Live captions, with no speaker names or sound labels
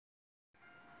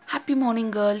Happy morning,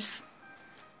 girls.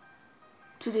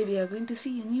 Today we are going to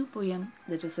see a new poem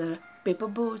that is a paper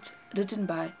boat written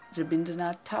by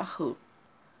Rabindranath Tagore.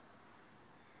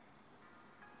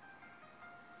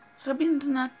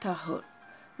 Rabindranath Tagore,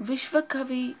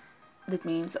 Vishwakavi, that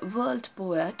means world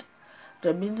poet.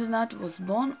 Rabindranath was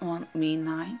born on May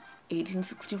 9,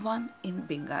 1861 in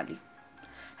Bengali.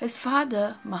 His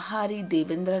father, Mahari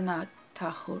Devendranath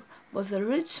Tagore, was a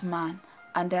rich man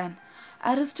and an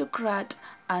aristocrat,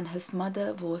 and his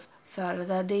mother was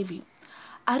Sarada Devi.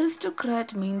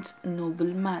 Aristocrat means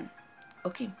nobleman.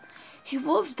 Okay. He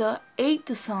was the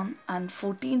 8th son and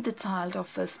 14th child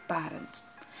of his parents.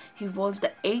 He was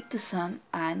the 8th son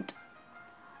and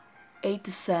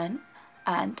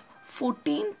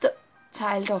 14th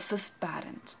child of his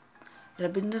parents.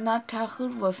 Rabindranath Tagore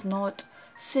was not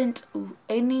sent to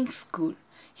any school.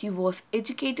 He was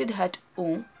educated at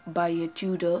home by a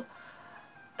tutor.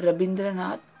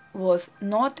 Rabindranath was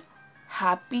not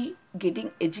happy getting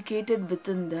educated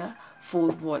within the four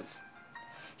walls.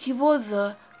 He was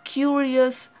a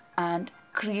curious and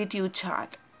creative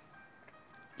child.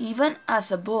 Even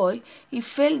as a boy, he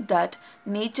felt that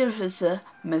nature is a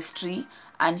mystery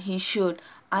and he should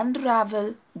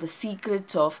unravel the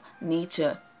secrets of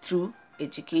nature through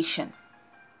education.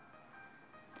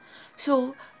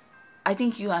 So, I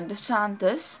think you understand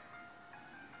this.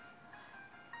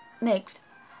 Next,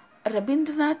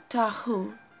 Rabindranath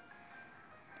Tagore,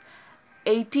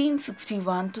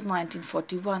 1861 to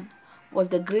 1941, was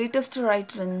the greatest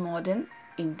writer in modern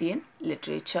Indian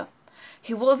literature.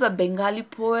 He was a Bengali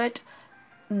poet,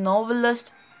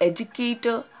 novelist,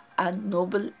 educator, and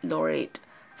Nobel laureate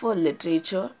for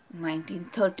literature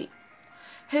 1930.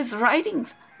 His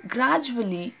writings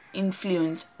gradually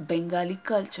influenced Bengali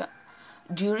culture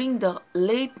during the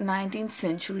late 19th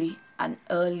century and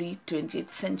early 20th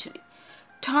century.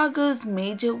 Tagore's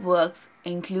major works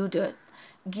included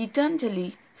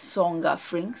Gitanjali, Song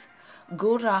Offerings,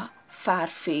 Gora,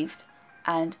 Fair-Faced,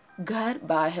 and Ghar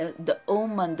Bahar, The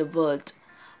Home and the World,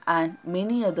 and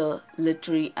many other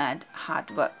literary and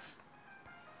art works.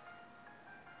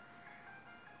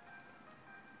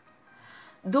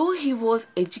 Though he was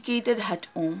educated at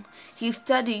home, he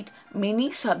studied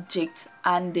many subjects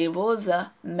and there was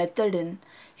a method in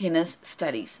his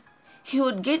studies. He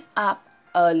would get up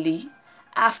early.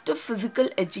 After physical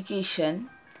education,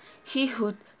 he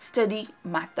would study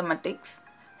mathematics,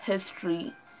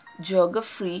 history,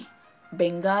 geography,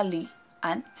 Bengali,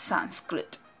 and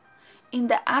Sanskrit. In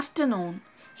the afternoon,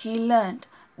 he learned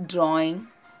drawing,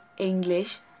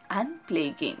 English, and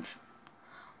play games.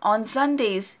 On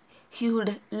Sundays, he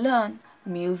would learn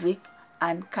music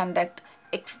and conduct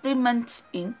experiments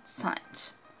in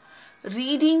science.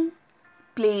 Reading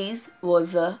plays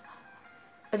was a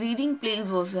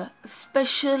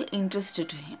special interest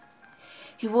to him.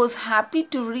 He was happy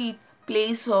to read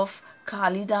plays of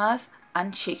Kalidas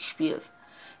and Shakespeare.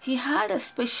 He had a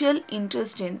special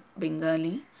interest in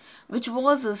Bengali, which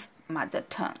was his mother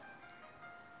tongue.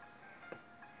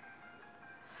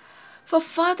 For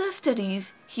further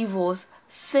studies, he was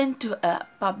sent to a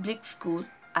public school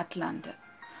at London,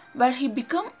 where he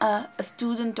became a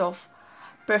student of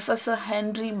Professor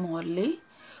Henry Morley,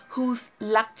 whose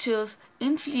lectures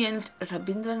influenced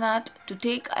Rabindranath to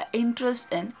take an interest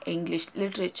in English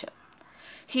literature.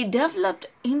 He developed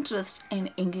interest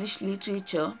in English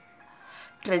literature,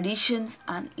 traditions,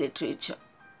 and literature.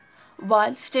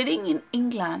 While studying in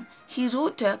England, he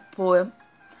wrote a poem,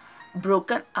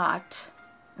 Broken Art,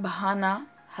 Bahana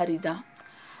Harida.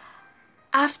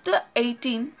 After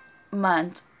 18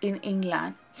 months in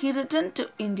England, he returned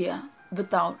to India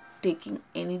without taking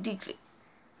any degree.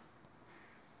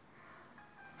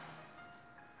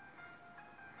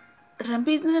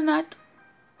 Rabindranath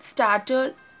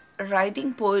started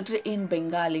writing poetry in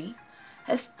Bengali.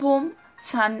 His poem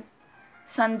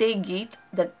Sunday Geet,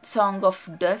 the Song of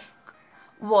Dusk,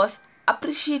 was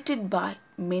appreciated by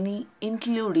many,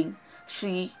 including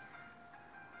Sri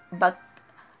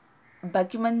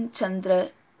Bankim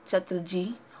Chandra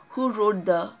Chatterjee, who wrote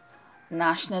the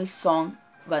national song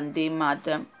Vande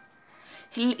Mataram.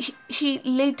 He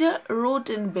later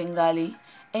wrote in Bengali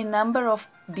a number of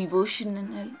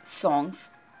devotional songs,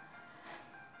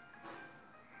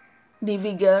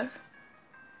 Nivigar,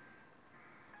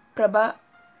 Prabha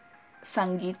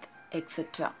Sangeet,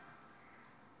 etc.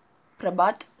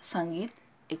 Prabhat Sangeet,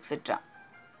 etc.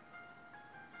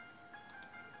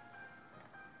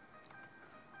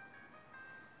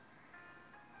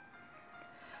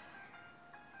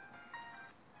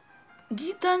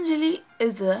 Gitanjali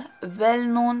is a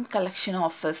well-known collection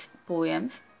of his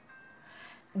poems.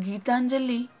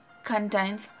 Gitanjali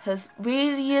contains his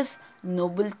various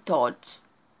noble thoughts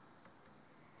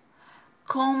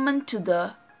common to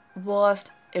the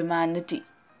vast humanity.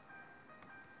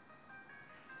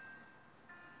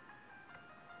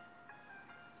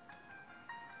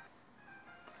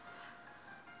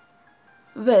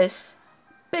 Wish,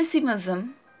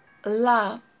 pessimism,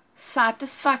 love,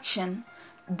 satisfaction,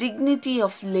 dignity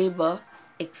of labor,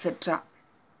 etc.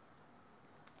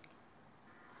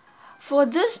 For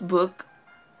this book,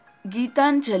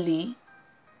 Gitanjali,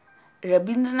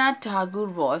 Rabindranath Tagore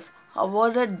was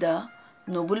awarded the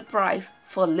Nobel Prize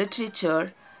for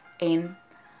Literature in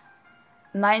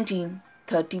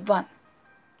 1931.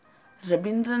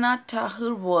 Rabindranath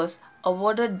Tagore was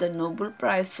awarded the Nobel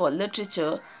Prize for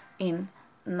Literature in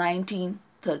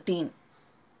 1913.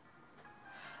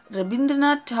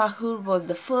 Rabindranath Tagore was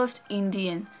the first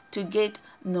Indian to get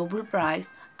Nobel Prize,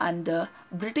 and the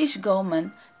British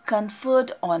government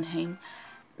conferred on him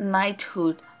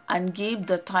knighthood and gave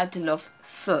the title of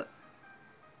Sir.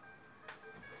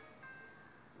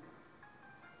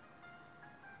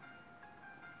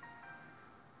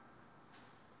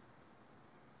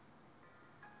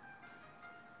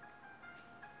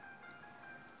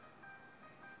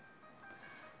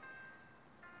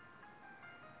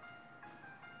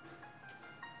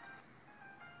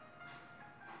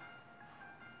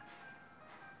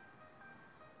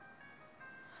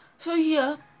 So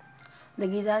here, the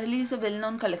Gitanjali is a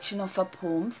well-known collection of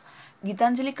poems.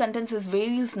 Gitanjali contains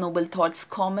various noble thoughts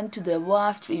common to the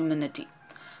vast humanity,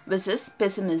 which is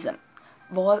pessimism.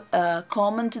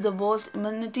 Common to the vast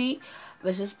humanity,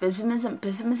 which is pessimism.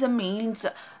 Pessimism means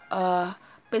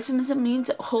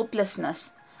hopelessness,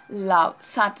 love,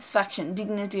 satisfaction,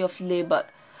 dignity of labor,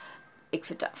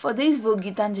 etc. For this book,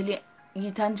 Gitanjali,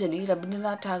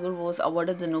 Rabindranath Tagore was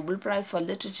awarded the Nobel Prize for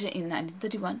Literature in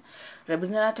 1931.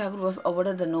 Rabindranath Tagore was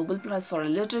awarded the Nobel Prize for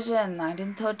Literature in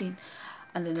 1913.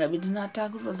 And then Rabindranath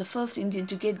Tagore was the first Indian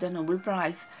to get the Nobel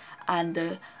Prize, and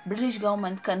the British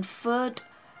government conferred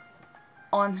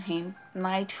on him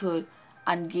knighthood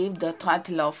and gave the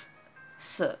title of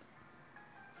Sir.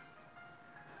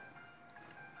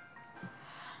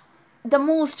 The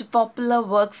most popular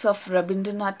works of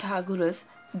Rabindranath Tagore is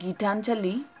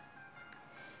Gitanjali,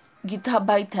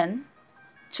 Gita-Baitan,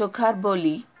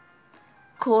 Chokar-Boli,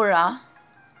 Kora,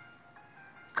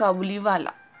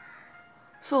 Kabuliwala.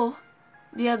 So,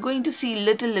 we are going to see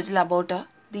little about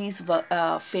these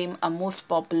most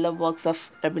popular works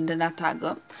of Rabindranath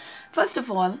Tagore. First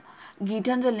of all,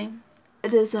 Gitanjali,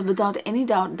 it is without any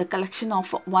doubt the collection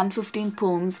of 115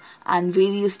 poems and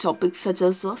various topics such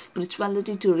as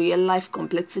spirituality to real life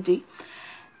complexity,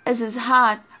 is his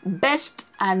best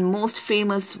and most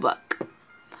famous work.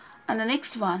 And the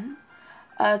next one,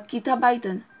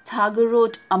 Gita-Baitan, Tagore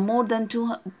wrote more than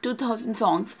 2,000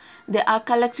 songs. They are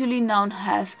collectively known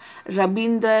as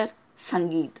Rabindra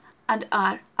Sangeet and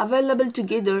are available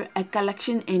together a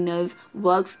collection in his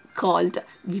works called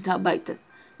Gita-Baitan.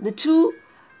 The two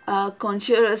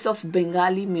connoisseurs of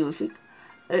Bengali music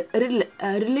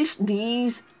relish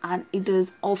these, and it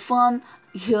is often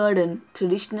heard in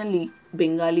traditionally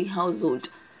Bengali household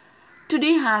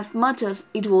today as much as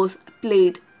it was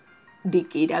played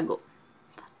decade ago.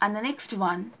 And the next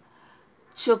one,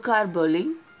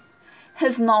 Chokar-Boli,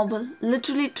 his novel,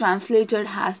 literally translated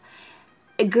as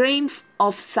A Grain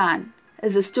of Sand,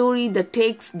 is a story that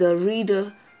takes the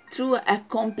reader through a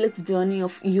complex journey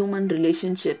of human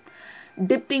relationship,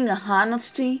 depicting a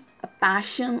honesty, a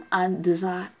passion and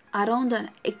desire around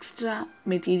an extra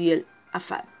material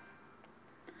affair.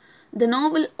 The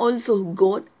novel also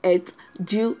got its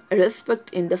due respect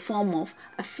in the form of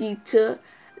a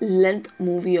feature-length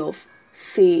movie of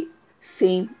same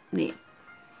name.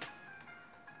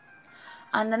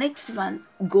 And the next one,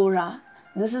 Gora.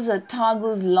 This is a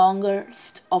Tagore's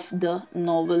longest of the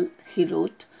novels he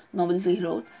wrote.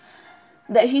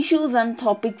 The issues and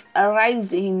topics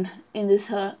arised in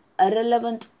this are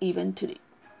relevant even today,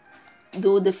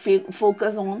 though they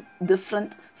focus on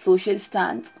different social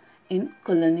stands in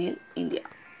colonial India.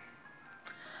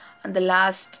 And the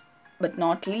last but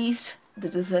not least,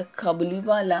 this is a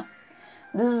Kabuliwala.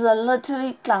 This is a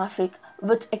literary classic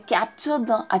which captured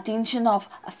the attention of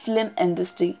a film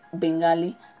industry,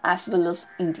 Bengali as well as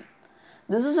Indian.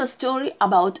 This is a story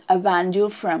about a wanderer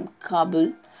from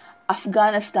Kabul,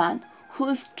 Afghanistan, who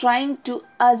is trying to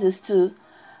adjust to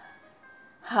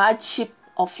hardship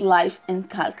of life in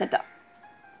Calcutta,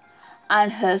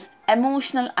 and his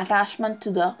emotional attachment to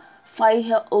the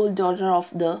 5-year-old daughter of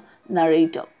the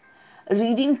narrator.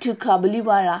 Reading to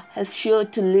Kabuliwala is sure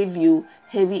to leave you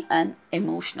heavy and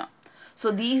emotional.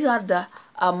 So these are the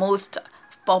most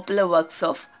popular works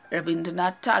of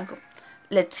Rabindranath Tagore.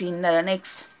 Let's see the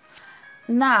next.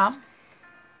 Now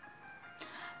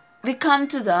we come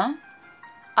to the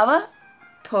Our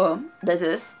poem, that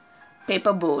is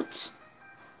Paper Boats.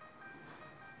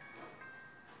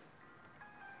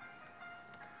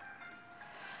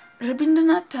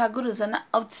 Rabindranath Tagore is an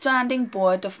outstanding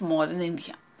poet of modern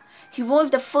India. He was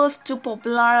the first to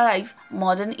popularize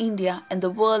modern India in the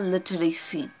world literary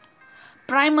scene.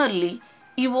 Primarily,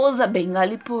 he was a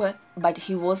Bengali poet, but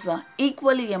he was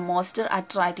equally a master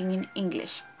at writing in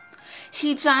English.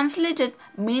 He translated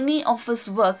many of his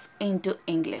works into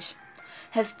English.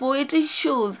 His poetry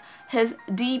shows his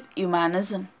deep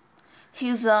humanism.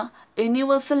 His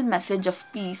universal message of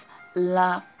peace,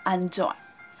 love, and joy.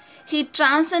 He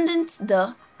transcends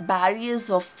the barriers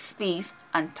of space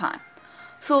and time.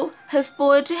 So, his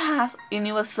poetry has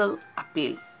universal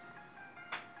appeal.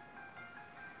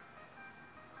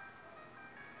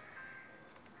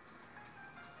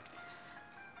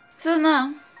 So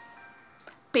now,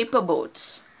 Paper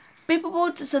Boats. Paper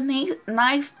Boats is a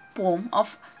nice poem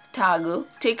of Tagore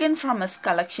taken from his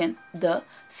collection, The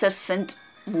Crescent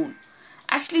Moon.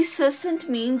 Actually, crescent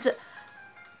means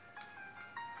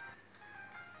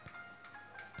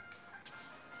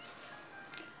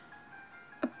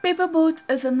Paper Boats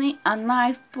is a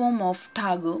nice poem of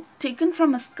Tagore taken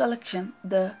from his collection,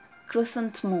 The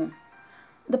Crescent Moon.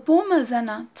 The poem is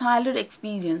a childhood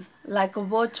experience like a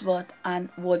Wordsworth and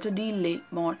Walter D.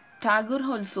 Lamont. Tagore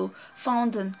also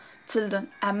found in children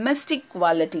a mystic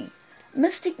quality.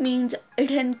 Mystic means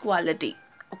hidden quality.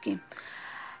 Okay.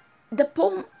 The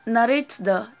poem narrates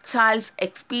the child's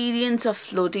experience of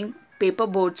floating paper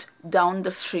boats down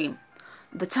the stream.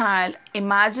 The child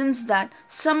imagines that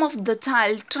some of the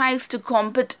child tries to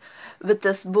compete with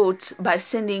his boats by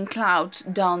sending clouds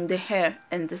down the air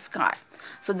in the sky.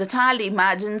 So the child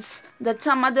imagines that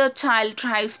some other child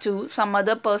some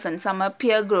other person, some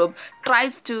peer group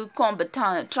tries to compete,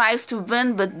 tries to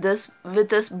win with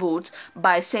this boats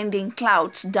by sending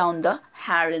clouds down the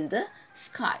air in the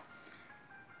sky.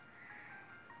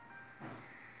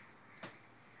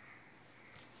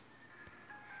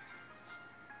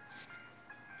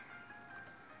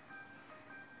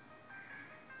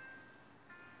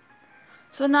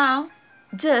 So now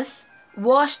just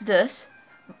watch this.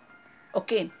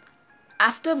 Okay,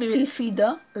 after we will see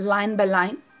the line by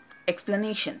line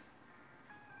explanation.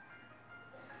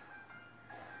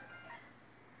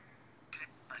 Day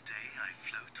by day I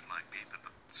float my paper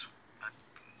boats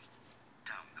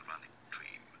down the running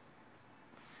stream.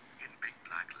 In big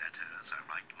black letters I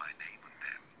write my name on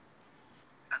them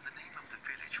and the name of the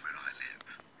village where I live.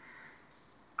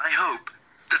 I hope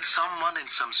that someone in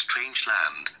some strange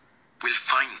land will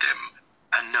find them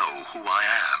and know who I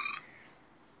am.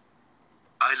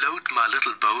 I load my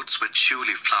little boats with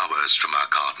tulip flowers from our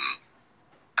garden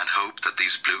and hope that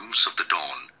these blooms of the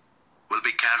dawn will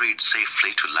be carried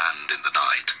safely to land in the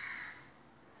night.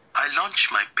 I launch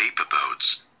my paper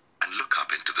boats and look up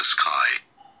into the sky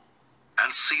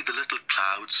and see the little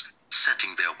clouds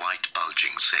setting their white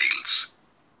bulging sails.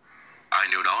 I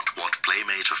know not what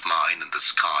playmate of mine in the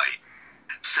sky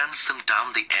sends them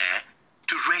down the air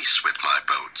to race with my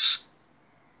boats.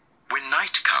 When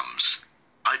night comes,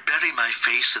 I bury my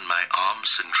face in my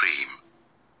arms and dream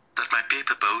that my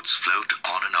paper boats float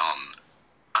on and on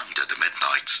under the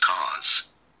midnight stars.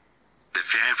 The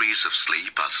fairies of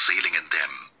sleep are sailing in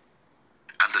them,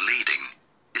 and the leading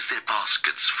is their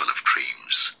baskets full of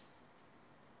dreams.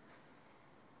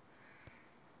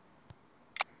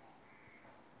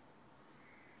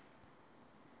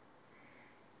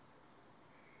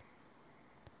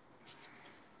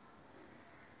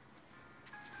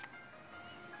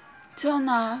 So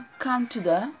now come to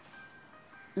the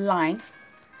lines.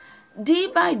 Day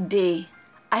by day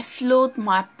I float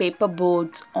my paper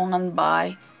boats on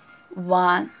by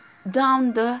one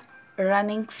down the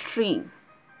running stream.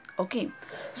 Okay,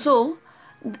 so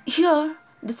here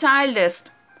the child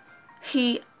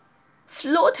he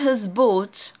float his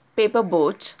boats, paper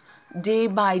boats, day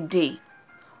by day,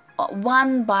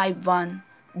 one by one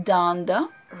down the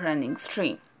running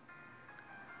stream.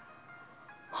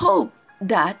 Hope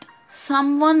that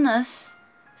someone is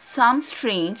some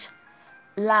strange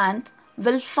land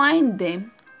will find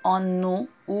them or know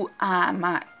who am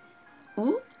I.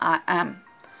 Who I am.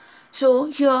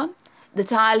 So here the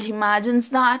child imagines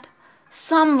that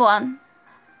someone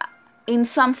in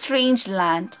some strange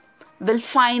land will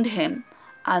find him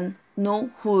and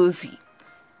know who is he.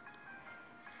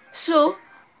 So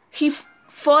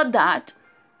for that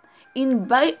in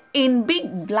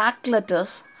big black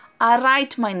letters I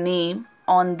write my name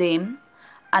on them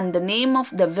and the name of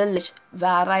the village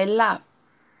where I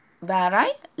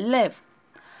live.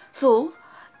 So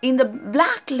in the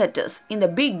black letters, in the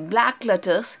big black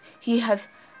letters, he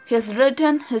He has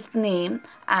written his name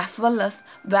as well as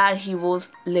where he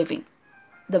was living,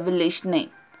 the village name.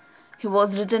 He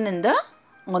was written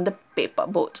on the paper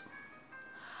board.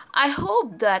 I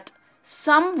hope that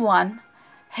someone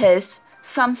has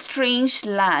some strange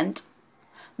land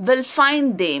will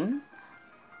find them,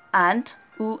 and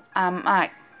who am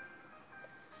I?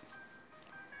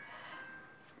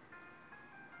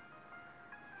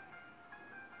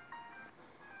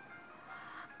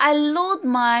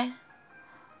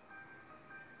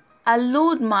 I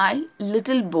load my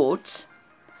little boats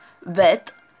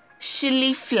with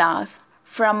chili flowers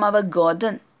from our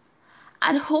garden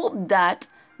and hope that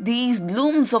these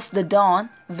blooms of the dawn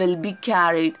will be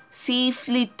carried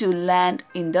safely to land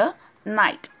in the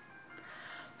night.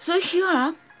 So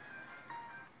here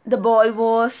the boy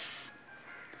was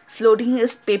floating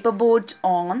his paper boat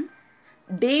on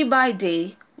day by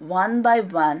day, one by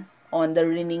one on the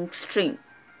running stream.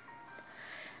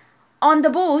 On the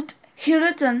boat, he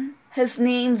written his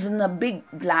names in a big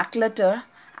black letter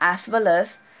as well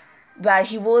as where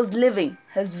he was living,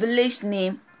 his village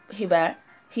name, he were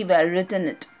written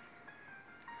it.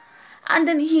 And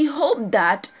then he hoped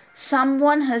that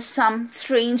someone has some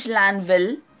strange land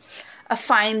will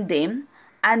find them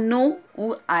and know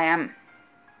who I am.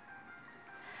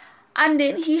 And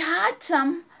then he had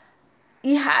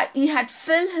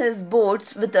filled his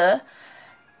boats with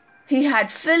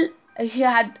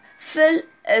filled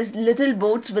his little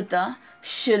boats with a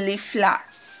chili flower.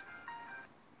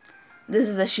 This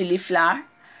is a chili flower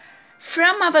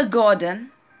from our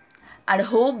garden, and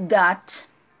hope that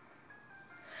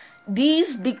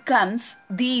these blooms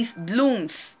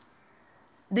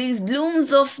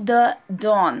of the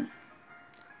dawn.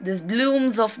 These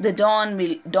blooms of the dawn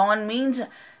means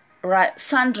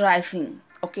sun rising.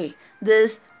 Okay,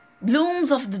 these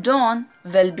blooms of the dawn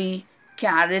will be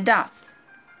carried up.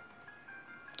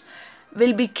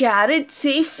 Will be carried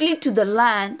safely to the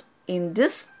land in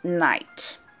this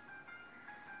night.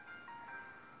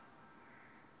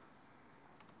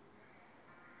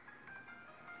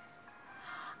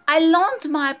 I launch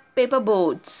my paper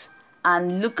boats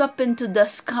and look up into the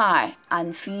sky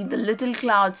and see the little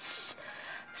clouds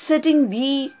setting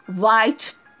the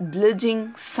white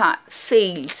bludgeoning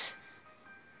sails.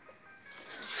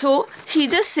 So he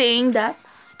just saying that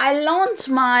I launch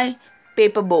my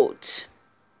paper boat.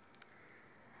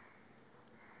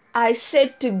 I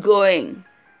set to going.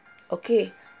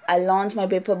 Okay, I launch my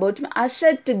paper boat. I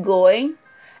set to going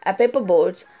a paper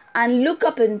boat and look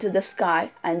up into the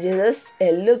sky and just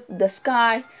look the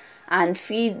sky and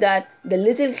see that the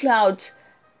little clouds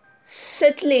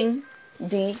settling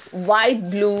the white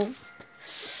blue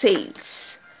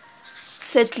sails,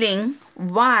 settling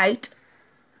the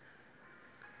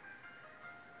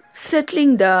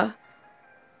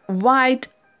white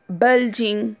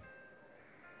bulging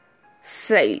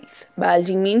sails.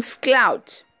 Bulging means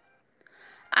clouds.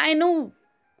 I know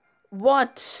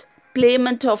what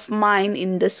playmate of mine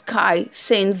in the sky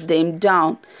sends them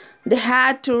down. They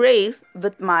had to race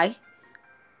with my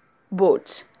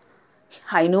boats.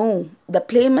 I know the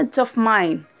playmates of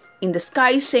mine in the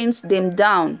sky sends them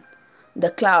down. The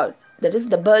cloud, that is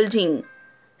the bulging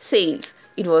sails.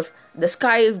 It was the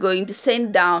sky is going to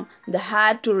send down. They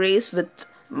had to race with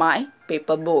my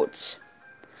paper boats.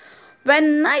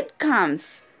 When night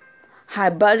comes,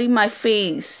 I bury my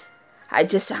face. I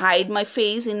just hide my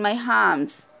face in my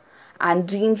arms and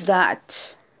dreams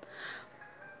that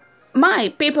my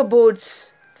paper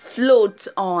boats float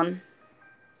on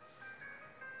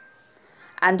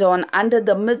and on under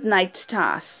the midnight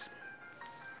stars.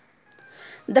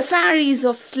 The fairies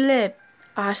of sleep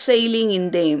are sailing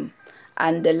in them,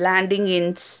 and the landing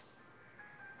ends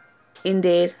in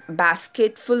their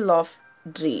basket full of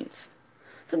dreams.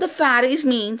 So the fairies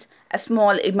means a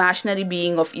small imaginary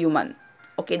being of human.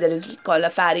 Okay, that is called a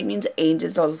fairy means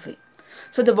angels also.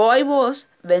 So the boy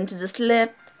went to the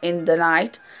sleep in the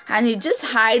night, and he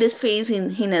just hid his face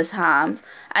in his arms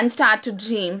and started to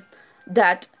dream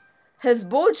that his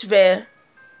boats were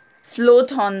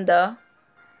float on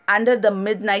under the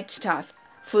midnight stars,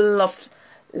 full of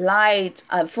light,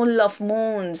 full of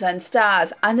moons and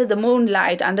stars, under the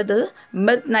moonlight, under the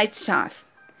midnight stars.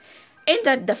 In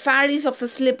that the fairies of the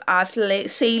sleep are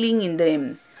sailing in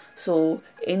them. So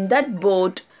in that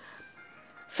boat,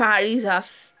 fairies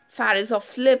of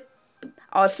sleep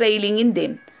are sailing in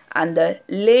them, and the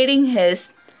loading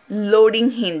hints.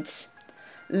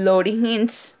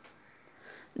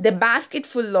 The basket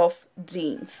full of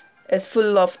dreams is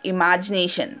full of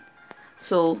imagination.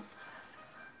 So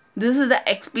this is the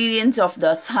experience of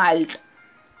the child.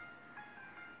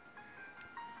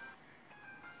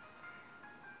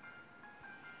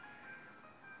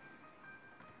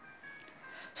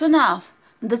 So now,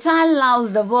 the child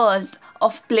loves the world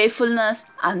of playfulness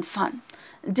and fun.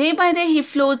 Day by day, he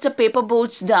floats a paper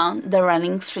boats down the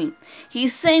running stream. He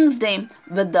sends them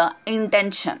with the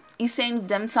intention. He sends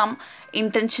them some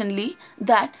intentionally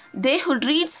that they would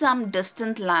reach some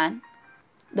distant land.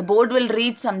 The boat will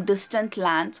reach some distant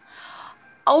lands.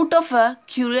 Out of a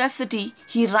curiosity,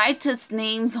 he writes his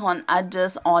names on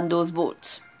address on those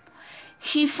boats.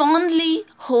 He fondly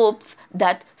hopes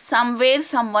that somewhere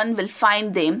someone will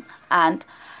find them and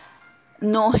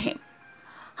know him.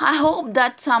 I hope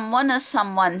that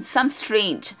some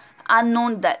strange,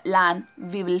 unknown that land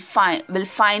will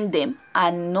find them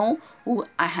and know who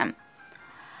I am.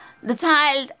 The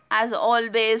child has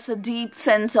always a deep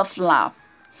sense of love.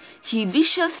 He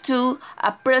wishes to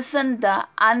present the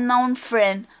unknown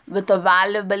friend with a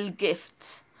valuable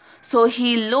gift. So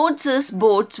he loads his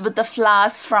boats with the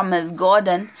flowers from his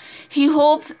garden. He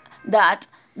hopes that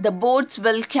the boats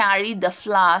will carry the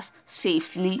flowers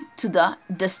safely to the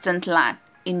distant land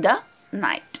in the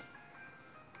night.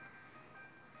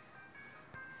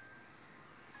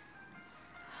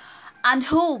 And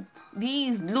hope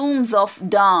these blooms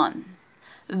of dawn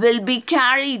will be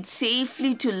carried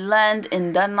safely to land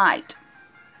in the night.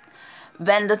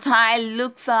 When the child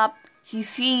looks up, he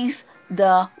sees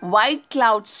the white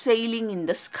clouds sailing in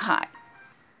the sky.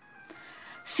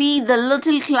 See the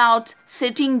little clouds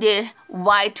setting their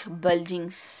white bulging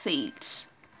sails.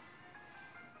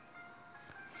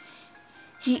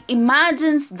 He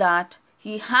imagines that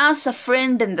he has a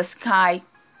friend in the sky.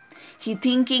 He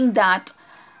thinking that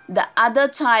the other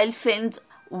child sends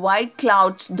white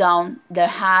clouds down the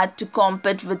hat to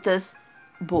compete with his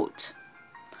boat.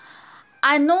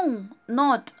 I know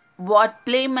not what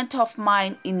playmate of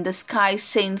mine in the sky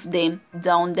sends them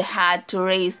down the hat to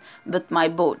race with my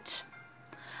boat.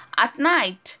 At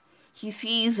night, he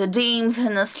sees dreams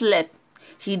in his sleep.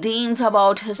 He dreams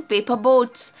about his paper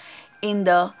boats in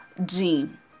the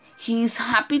dream. He is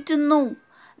happy to know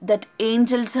that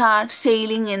angels are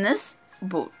sailing in his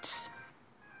boats.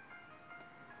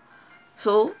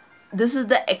 So, this is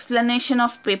the explanation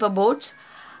of paper boats.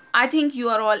 I think you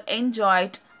are all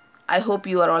enjoyed. I hope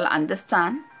you are all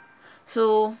understand.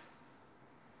 So,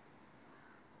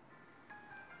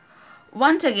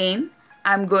 once again,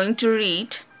 I am going to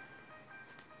read.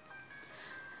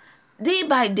 Day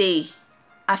by day,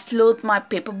 I float my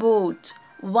paper boats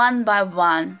one by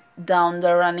one down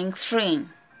the running stream.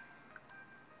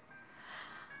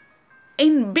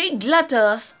 In big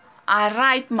letters, I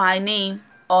write my name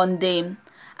on them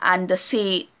and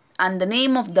the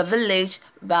name of the village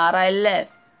where I live.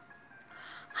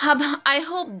 I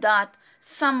hope that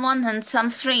someone in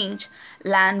some strange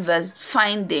land will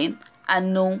find them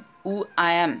and know who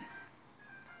I am.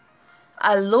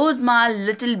 I load my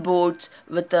little boats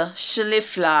with a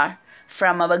cauliflower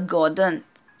from our garden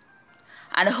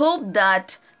and hope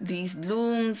that these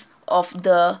blooms of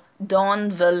the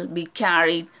dawn will be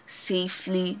carried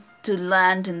safely to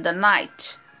land in the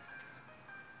night.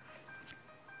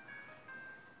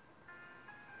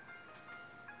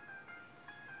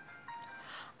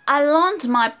 I launch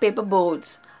my paper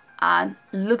boats and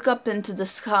look up into the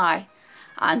sky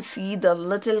and see the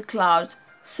little clouds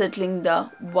settling the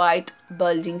white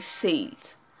bulging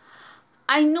sails.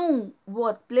 I know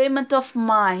what playmate of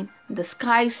mine the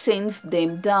sky sends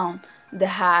them down. They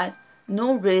had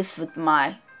no race with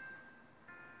my.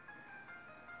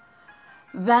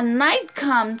 When night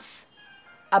comes,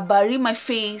 I bury my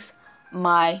face,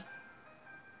 my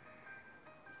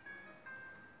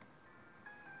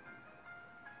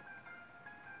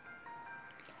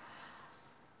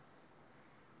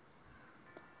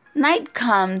night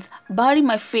comes, bury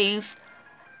my face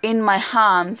in my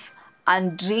arms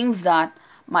and dreams that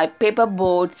my paper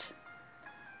boat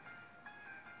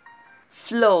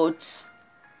floats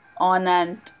on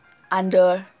and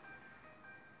under.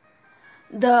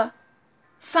 The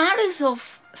fairies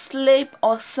of sleep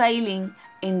or sailing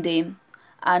in them,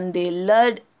 and they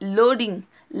loading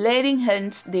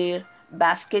hence their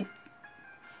basket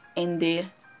in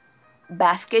their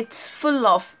baskets full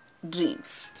of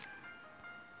dreams.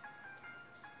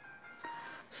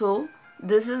 So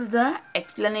this is the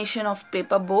explanation of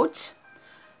paper boats.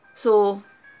 So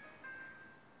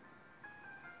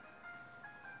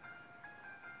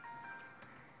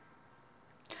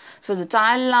the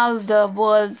child loves the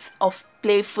worlds of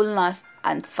playfulness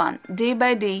and fun. Day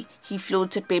by day, he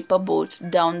floats a paper boats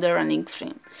down the running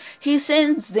stream. He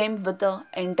sends them with the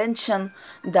intention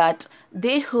that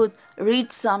they would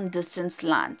reach some distant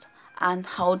land. And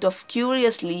out of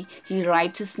curiously, he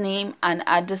writes his name and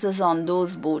addresses on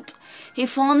those boats. He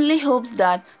fondly hopes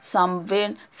that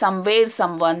somewhere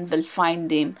someone will find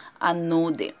them and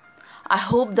know them. I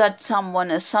hope that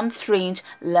someone or some strange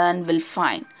land will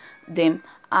find them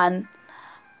and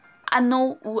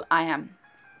know who I am.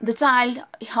 The child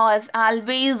has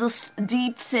always this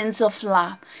deep sense of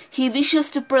love. He wishes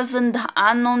to present the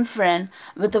unknown friend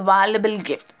with a valuable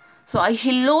gift. So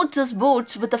he loads his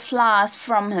boats with the flowers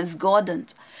from his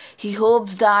gardens. He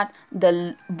hopes that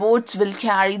the boats will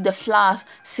carry the flowers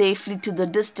safely to the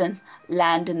distant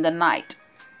land in the night.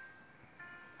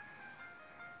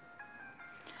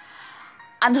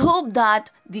 And hope that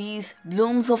these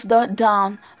blooms of the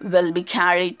dawn will be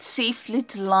carried safely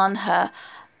to learn her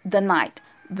the night.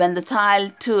 When the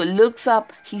child too looks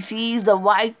up, he sees the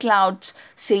white clouds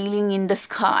sailing in the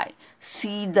sky.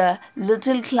 See the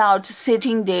little clouds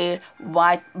sitting there,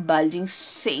 white bulging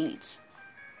sails.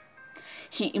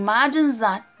 He imagines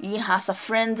that he has a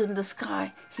friend in the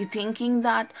sky. He thinking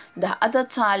that the other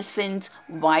child sends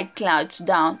white clouds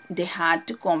down. They had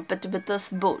to compete with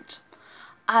his boat.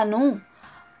 I know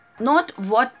not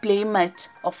what playmates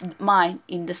of mine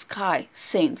in the sky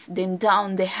sends them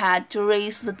down. They had to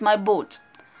race with my boat.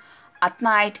 At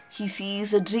night, he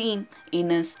sees a dream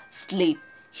in his sleep.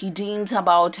 He dreams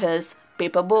about his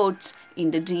paper boats.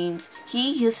 In the dreams,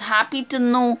 he is happy to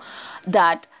know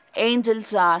that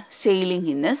angels are sailing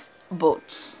in his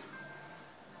boats.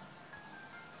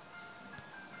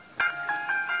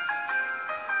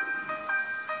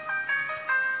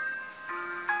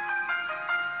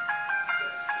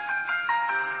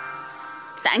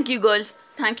 Thank you, girls.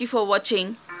 Thank you for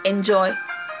watching. Enjoy.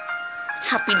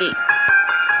 Happy day.